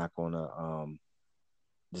is not gonna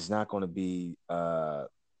it's not gonna be the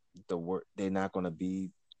work. They're not gonna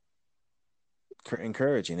be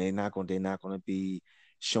encouraging. They're not gonna be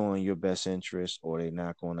showing your best interest, or they're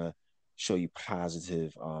not gonna show you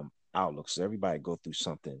positive outlooks. Everybody go through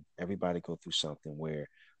something. Everybody go through something where,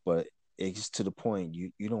 but it's to the point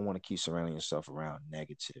you don't want to keep surrounding yourself around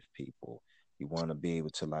negative people. You want to be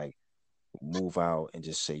able to like move out and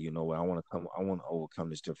just say, you know what, I want to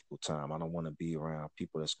overcome this difficult time. I don't want to be around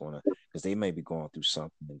people that's gonna, because they may be going through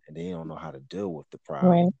something and they don't know how to deal with the Right.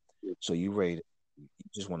 problem. So you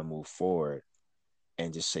just want to move forward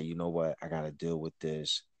and just say, you know what, I got to deal with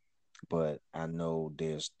this, but I know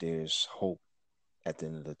there's hope at the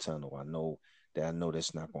end of the tunnel. I know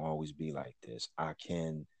that's not going to always be like this. I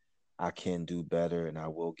can do better, and I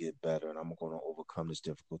will get better, and I'm going to overcome these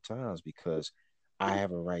difficult times because I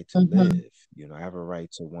have a right to Hmm. live. I have a right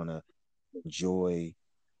to want to enjoy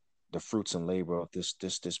the fruits and labor of this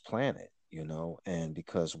planet. And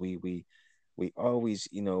because we always,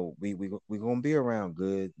 we're gonna be around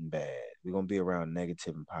good and bad. We're gonna be around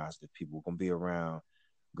negative and positive people. We're gonna be around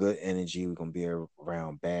good energy. We're gonna be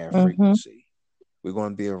around bad Hmm. frequency. We're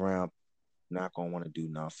gonna be around not gonna want to do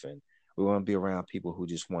nothing. We're gonna be around people who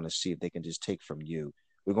just want to see if they can just take from you.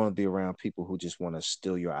 We're gonna be around people who just want to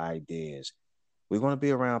steal your ideas. We're gonna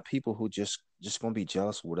be around people who just gonna be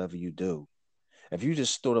jealous of whatever you do. If you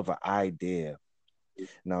just thought of an idea,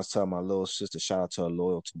 and I was telling my little sister, shout out to her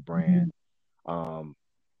loyalty brand. Hmm. Um,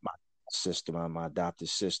 my sister, my adopted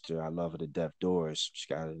sister, I love her to death. Doris,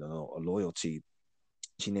 she got a loyalty.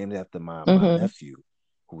 She named it after my Hmm. nephew,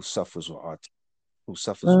 who suffers with who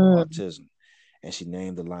suffers with Mm. autism, and she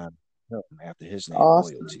named the line after his name,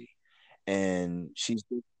 Awesome. Loyalty. And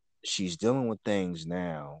she's dealing with things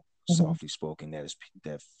now, Hmm. softly spoken,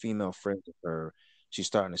 that female friends of her. She's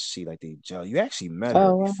starting to see like they jealous. You actually met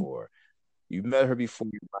her Oh, wow. before. You met her before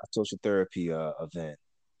my social therapy event.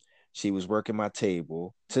 She was working my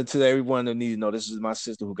table. To everyone that needs to know, this is my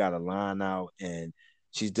sister who got a line out, and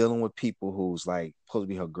she's dealing with people who's like supposed to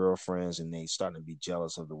be her girlfriends, and they starting to be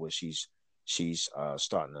jealous of the way she's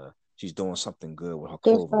doing something good with her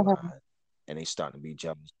Good clothing for her. line, and they starting to be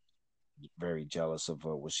jealous, very jealous of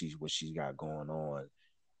her what she's got going on.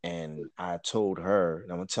 And I told her,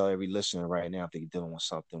 and I'm gonna tell every listener right now, if they're dealing with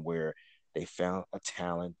something where they found a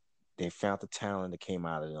talent, they found the talent that came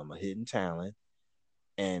out of them, a hidden talent.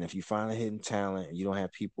 And if you find a hidden talent and you don't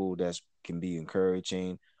have people that can be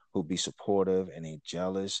encouraging, who be supportive, and they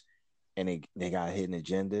jealous, and they got hidden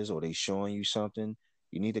agendas, or they showing you something,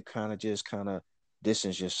 you need to kind of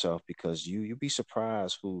distance yourself, because you'll be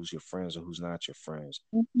surprised who's your friends or who's not your friends.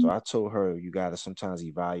 So Mhm. I told her, you got to sometimes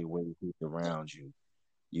evaluate who's around you.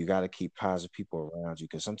 You got to keep positive people around you,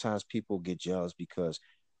 because sometimes people get jealous because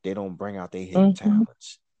they don't bring out their hidden Mhm.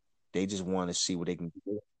 talents. They just want to see what they can.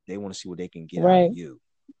 They want to see what they can get out of Right. you.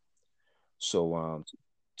 So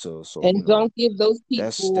so And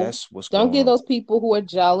that's what's don't going give on. those people who are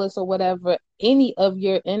jealous or whatever any of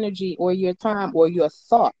your energy or your time or your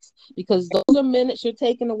thoughts, because those are minutes you're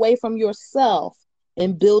taking away from yourself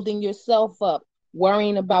and building yourself up,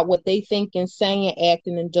 worrying about what they think and saying,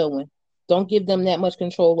 acting, and doing. Don't give them that much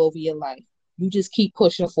control over your life. You just keep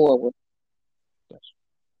pushing forward. That's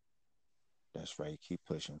that's right. Keep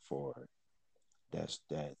pushing forward. That's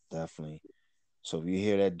that definitely. So if you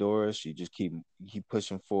hear that, Doris, you keep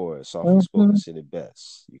pushing forward. Softly spoken Hmm. said it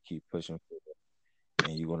best. You keep pushing forward,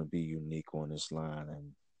 and you're gonna be unique on this line,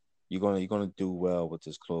 and you're gonna do well with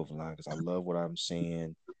this clothing line, because I love what I'm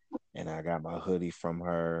seeing, and I got my hoodie from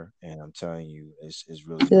her, and I'm telling you, it's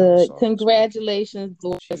really nice. Good. Softly spoken. Congratulations,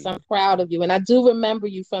 Doris. She I'm proud of you. And I do remember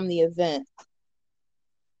you from the event.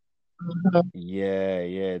 Mhm. Yeah,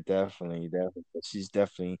 yeah, definitely, definitely. She's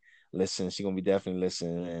definitely listening. She's gonna be definitely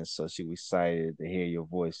listening, and so she was excited to hear your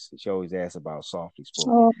voice. She always asks about softly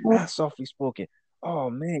spoken. Oh, Softly spoken. Oh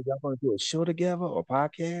man, y'all gonna do a show together or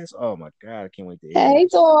podcast? Oh my God, I can't wait to hear hey,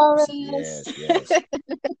 this. I said, Doris. yes, yes.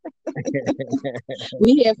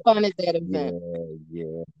 We had fun at that event.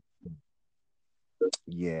 Yeah, yeah,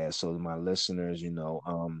 yeah. So my listeners,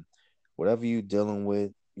 whatever you're dealing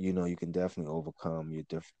with, you can definitely overcome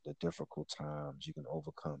the difficult times. You can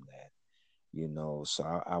overcome that. So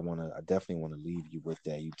I definitely want to leave you with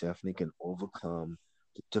that. You definitely can overcome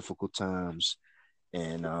the difficult times,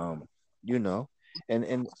 and you know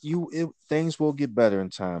things will get better in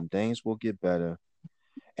time. Things will get better.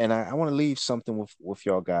 And I want to leave something with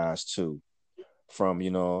y'all guys too, from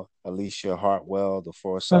Alicia Hartwell, The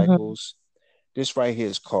Four Mhm. Cycles. This right here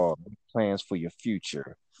is called Plans for Your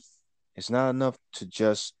Future. It's not enough to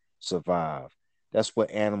just survive. That's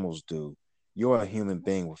what animals do. You're a human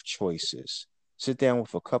being with choices. Sit down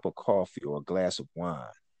with a cup of coffee or a glass of wine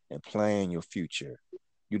and plan your future.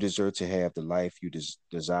 You deserve to have the life you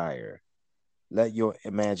desire. Let your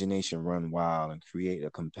imagination run wild and create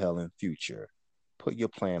a compelling future. Put your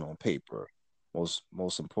plan on paper.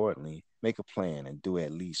 Most importantly, make a plan and do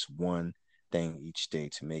at least one thing each day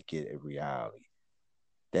to make it a reality.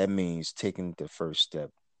 That means taking the first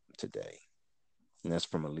step today. And that's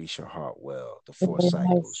from Alicia Hartwell, The Four Very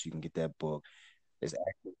Cycles. nice. You can get that book. It's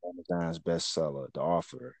actually Amazon's bestseller. The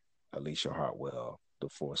author, Alicia Hartwell, The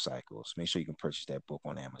Four Cycles. Make sure you can purchase that book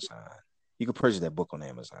on Amazon. You can purchase that book on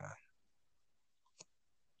Amazon.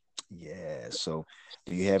 Yeah. So,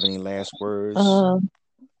 do you have any last words Um,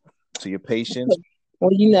 to your patients?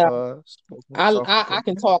 well, Softly I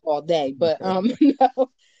can spoken. talk all day, but no.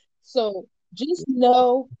 So just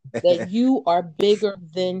know that you are bigger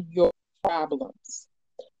than your problems.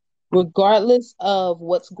 Regardless of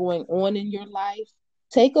what's going on in your life,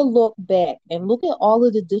 take a look back and look at all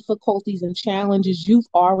of the difficulties and challenges you've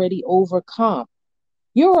already overcome.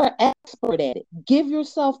 You're an expert at it. Give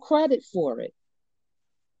yourself credit for it.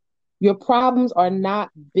 Your problems are not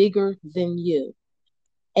bigger than you.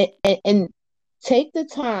 And take the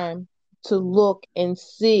time to look and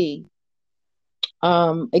see,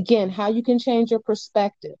 again, how you can change your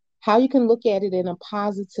perspective, how you can look at it in a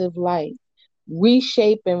positive light,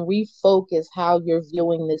 reshape and refocus how you're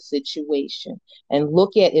viewing this situation, and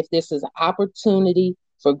look at if this is an opportunity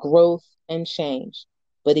for growth and change.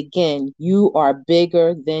 But again, you are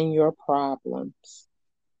bigger than your problems.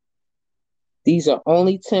 These are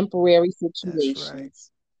only temporary That's right.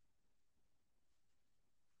 situations.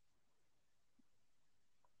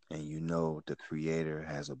 And the Creator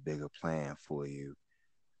has a bigger plan for you.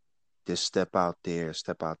 Just step out there,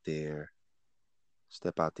 step out there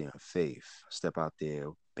in faith, step out there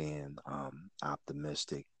being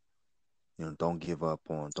optimistic. Don't give up.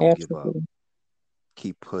 Absolutely.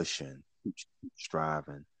 Keep pushing, keep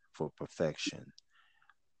striving for perfection.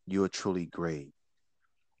 You're truly great.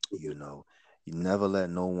 You know, you never let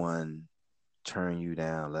no one turn you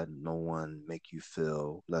down, let no one make you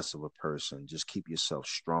feel less of a person. Just keep yourself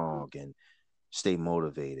strong and stay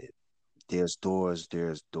motivated. There's doors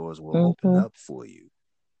will open Mm-hmm. up for you.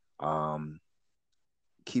 Um,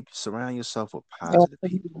 surround yourself with positive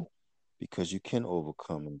Absolutely. people because you can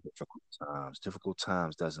overcome in difficult times. Difficult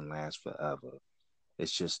times doesn't last forever.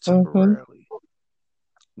 It's just Mm-hmm. temporarily.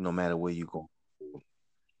 No matter where you go,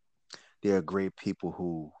 there are great people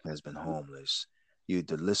who has been homeless. The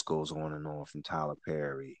list goes on and on from Tyler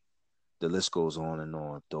Perry. The list goes on and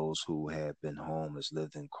on. Those who have been homeless,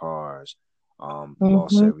 lived in cars, lost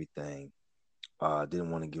Mm-hmm. everything,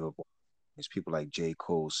 didn't want to give up. There's people like J.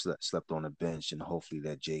 Cole slept on a bench, and hopefully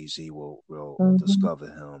that Jay-Z will Mm-hmm. discover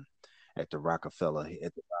him at the Rockefeller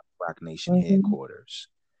at the Rock Nation Mm-hmm. headquarters.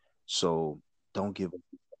 So don't give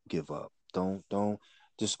up. Don't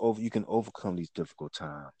just over. You can overcome these difficult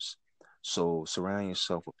times. So surround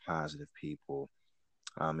yourself with positive people.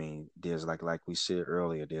 I mean, there's like we said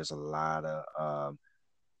earlier, there's a lot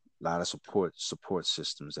of support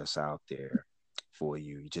systems that's out there for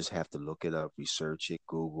you. You just have to look it up, research it,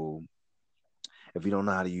 Google. If you don't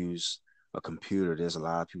know how to use a computer, there's a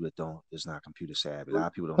lot of people that don't. It's not computer savvy. A lot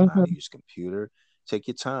of people don't know how to Mm-hmm. use a computer. Take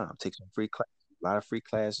your time. Take some free class. A lot of free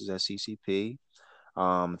classes at CCP.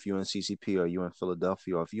 If you're in CCP or you're in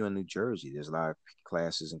Philadelphia or if you're in New Jersey, there's a lot of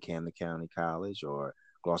classes in Camden County College or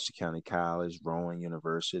Gloucester County College, Rowan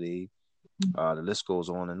University. The list goes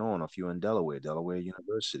on and on. If you're in Delaware, Delaware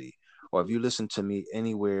University, or if you listen to me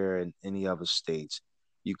anywhere in any other states,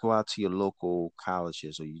 you go out to your local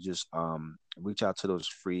colleges, or you just reach out to those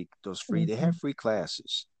free. They Mm-hmm. have free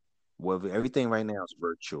classes. Well, everything right now is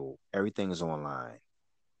virtual. Everything is online.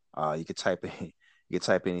 You could type in, you could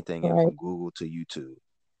type anything in Right. from Google to YouTube.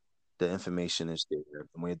 The information is there.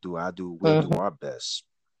 And we'll do Mm-hmm. our best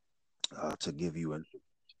to give you information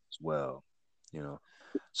as well. You know,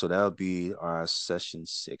 so that'll be our session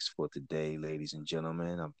 6 for today, ladies and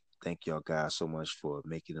gentlemen. Thank y'all guys so much for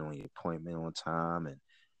making it on your appointment on time, and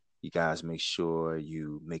you guys make sure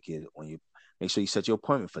you set your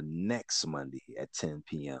appointment for next Monday at 10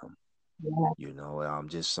 p.m. Yeah.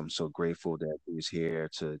 I'm so grateful that he was here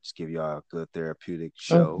to just give y'all a good therapeutic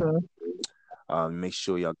show. Mm-hmm. Make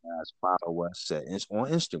sure y'all guys follow us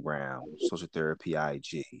on Instagram, Social Therapy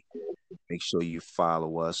IG. Make sure you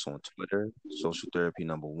follow us on Twitter, Social Therapy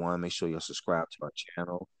Number One. Make sure you're subscribed to our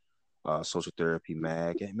channel, Social Therapy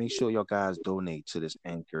Mag, and make sure y'all guys donate to this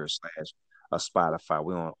Anchor slash Spotify.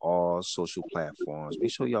 We're on all social platforms.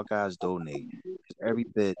 Make sure y'all guys donate. Every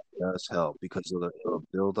bit does help because it'll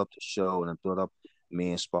build up the show and it'll build up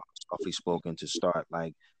me and Softly Spoken to start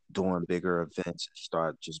like doing bigger events,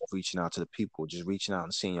 start just reaching out to the people, just reaching out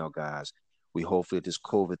and seeing y'all guys. We hopefully this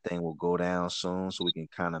COVID thing will go down soon so we can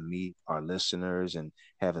kind of meet our listeners and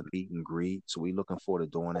have a meet and greet. So we're looking forward to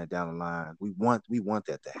doing that down the line. We want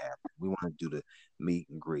that to happen. We want to do the meet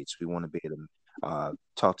and greets. We want to be able to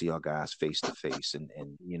talk to y'all guys face to face and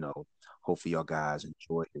hopefully y'all guys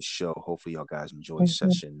enjoy the show. Hopefully y'all guys enjoy Mm-hmm.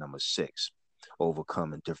 session number 6,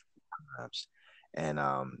 overcoming different times. And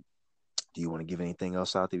do you want to give anything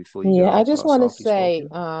else out there before you get Yeah, I off just want to softly say,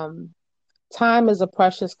 spoken? time is a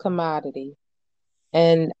precious commodity.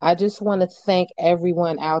 And I just want to thank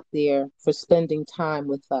everyone out there for spending time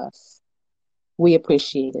with us. We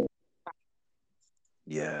appreciate it.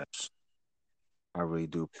 Yes, I really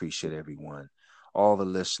do appreciate everyone, all the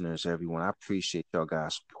listeners, everyone. I appreciate y'all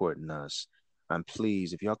guys supporting us. And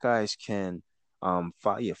please, if y'all guys can,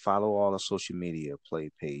 follow all the social media play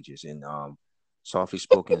pages and softly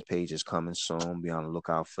spoken page is coming soon. Be on the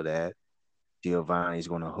lookout for that. Giovanni's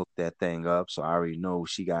gonna hook that thing up, so I already know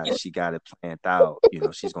she got it planned out.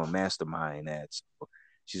 She's gonna mastermind that. So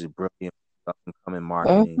she's a brilliant up and coming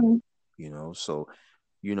marketing. Hmm. So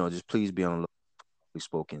just please be on the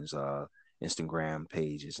Spoken's Instagram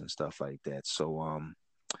pages and stuff like that. So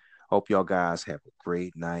hope y'all guys have a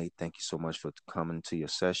great night. Thank you so much for coming to your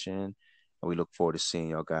session. And we look forward to seeing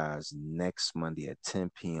y'all guys next Monday at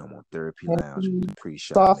 10 p.m. on Therapy Lounge with the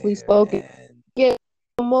pre-shot Softly mayor. spoken. And Get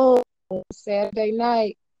the moon on Saturday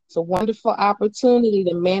night. It's a wonderful opportunity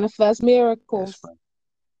to manifest that's miracles. right.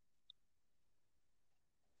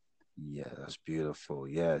 Yeah, that's beautiful.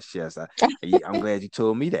 Yes, yes. I'm glad you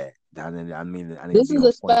told me that. I need to This be is on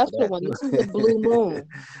a point for special that one. This is a blue too. moon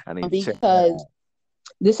I need to check that because out.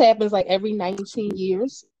 this happens like every That's a 19 beautiful.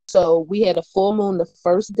 years. So we had a full moon the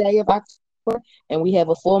first day of October, and we have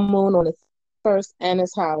a full moon on the first, and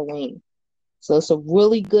it's Halloween. So it's a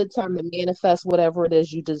really good time to manifest whatever it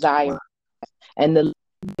is you Wow. desire and to let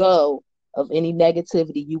go of any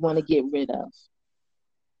negativity you want to get rid of.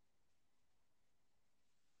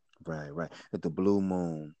 Right, right. But the blue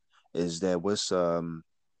moon is that what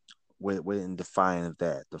in define of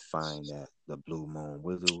that? Define that the blue moon.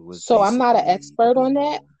 What's So I'm not an basically the expert blue on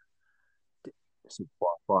that. moon? So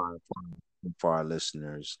for our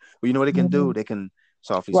listeners. Well, you know what they can do? Mhm. They can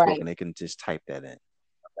softly Right. spoken. They can just type that in.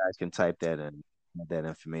 guys can type that in, that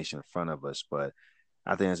information in front of us. But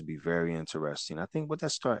I think it's be very interesting. I think what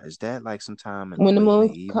that start is that like sometime When the late in the moon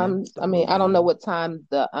evening, comes, the I mean, blue I don't know moon. what time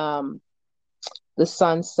the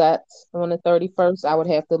sun sets on the 31st. I would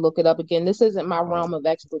have to look it up again. This isn't my Oh, realm of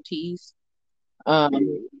expertise. Um,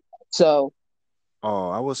 so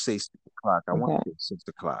I will say 6 o'clock. I want okay. to say 6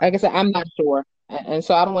 o'clock, Like I said, I'm not sure. And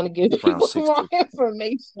so I don't want to give around people the six wrong to.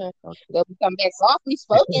 information. Okay. They'll come back softly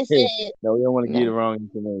spoken said. No, we don't want to give you No. the wrong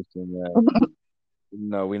information.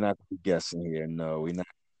 No, we're not gonna be guessing here. No, we're not.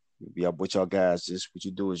 Yeah, what y'all guys just what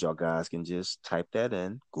you do is y'all guys can just type that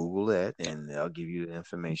in, Google that, and they'll give you the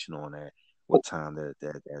information on that. What time that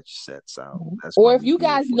sets out. That's Or gonna if be you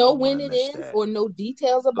guys beautiful. know Don't want when to it miss is that. or know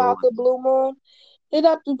details about So the blue moon, hit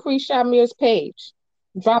up the Pre Shamir's page.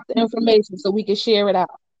 Drop the information so we can share it out.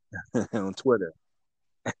 on Twitter.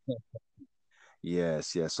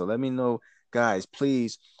 Yes, yes. So let me know, guys,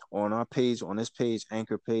 please, on our page, on this page,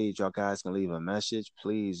 Anchor page, y'all guys can leave a message.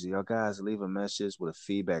 Please, y'all guys leave a message with a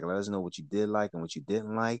feedback. Let us know what you did like and what you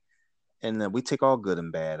didn't like. And we take all good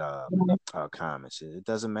and bad comments. It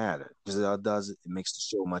doesn't matter because it makes the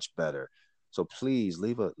show much better. So please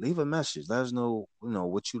leave a message. Let us know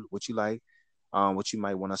what you like, what you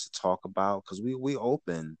might want us to talk about because we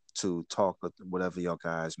open to talk with whatever y'all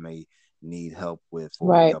guys may need help with or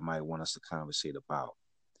Right. y'all might want us to conversate about.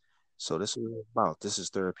 So this is what it's about. This is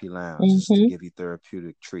Therapy Lounge. This is to Mm-hmm. give you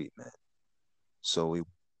therapeutic treatment. So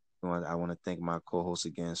I want to thank my co-host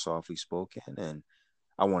again, Softly Spoken, and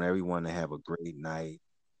I want everyone to have a great night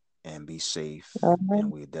and be safe. All right.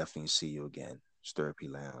 And we'll definitely see you again. It's Therapy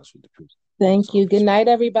Lounge with the Priest Thank you. Softly Good night, Spoken.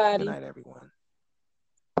 Good everybody. night, everyone.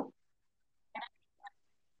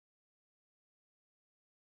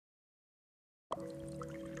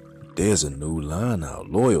 There's a new line out,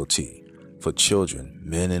 Loyalty, for children,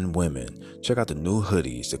 men, and women. Check out the new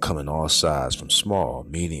hoodies that come in all sizes from small,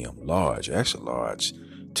 medium, large, extra large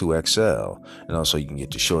to XL. And also you can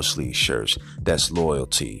get the short sleeve shirts. That's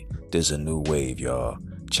Loyalty. There's a new wave, y'all.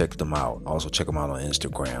 Check them out. Also check them out on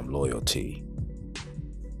Instagram, Loyalty.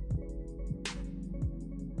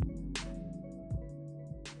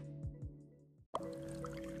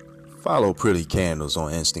 Follow Pretty Candles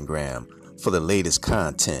on Instagram for the latest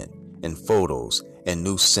content and photos and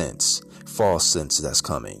new scents, fall scents that's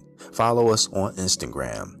coming. Follow us on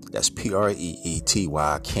Instagram. That's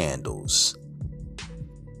Preety Candles.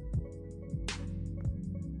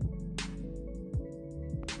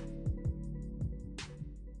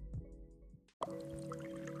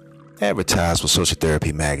 Advertise with Social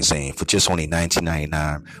Therapy Magazine for just only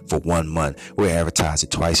 $19.99 for 1 month. We're advertising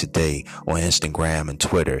twice a day on Instagram and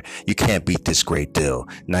Twitter. You can't beat this great deal.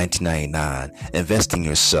 $19.99. Invest in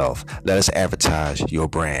yourself. Let us advertise your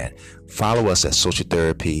brand. Follow us at Social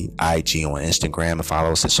Therapy IG on Instagram and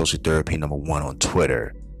follow us at Social Therapy #1 on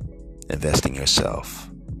Twitter. Invest in yourself.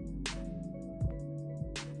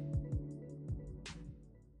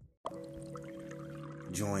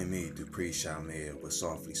 Join me, Dupree Shamir, with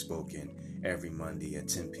Softly Spoken every Monday at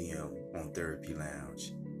 10 p.m. on Therapy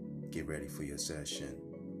Lounge. Get ready for your session.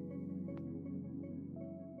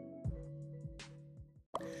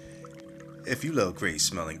 If you love great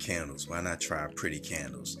smelling candles, why not try Pretty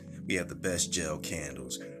Candles? We have the best gel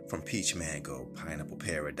candles from peach mango, pineapple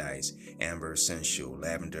paradise, amber essential,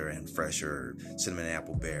 lavender and fresh herb, cinnamon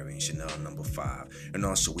apple berry, and Chanel No. 5. And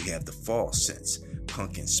also we have the fall scents,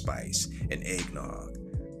 pumpkin spice, and eggnog.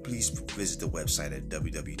 Please visit the website at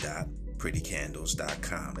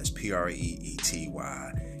www.prettycandles.com. That's Preety,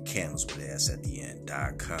 candles with S at the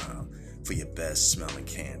end.com for your best smelling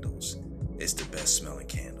candles. It's the best smelling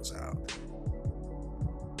candles out.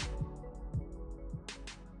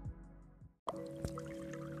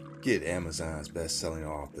 Get Amazon's best-selling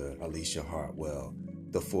author, Alicia Hartwell,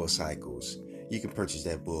 The 4 Cycles. You can purchase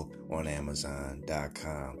that book on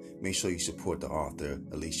Amazon.com. Make sure you support the author,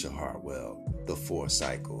 Alicia Hartwell, The 4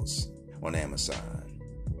 Cycles, on Amazon.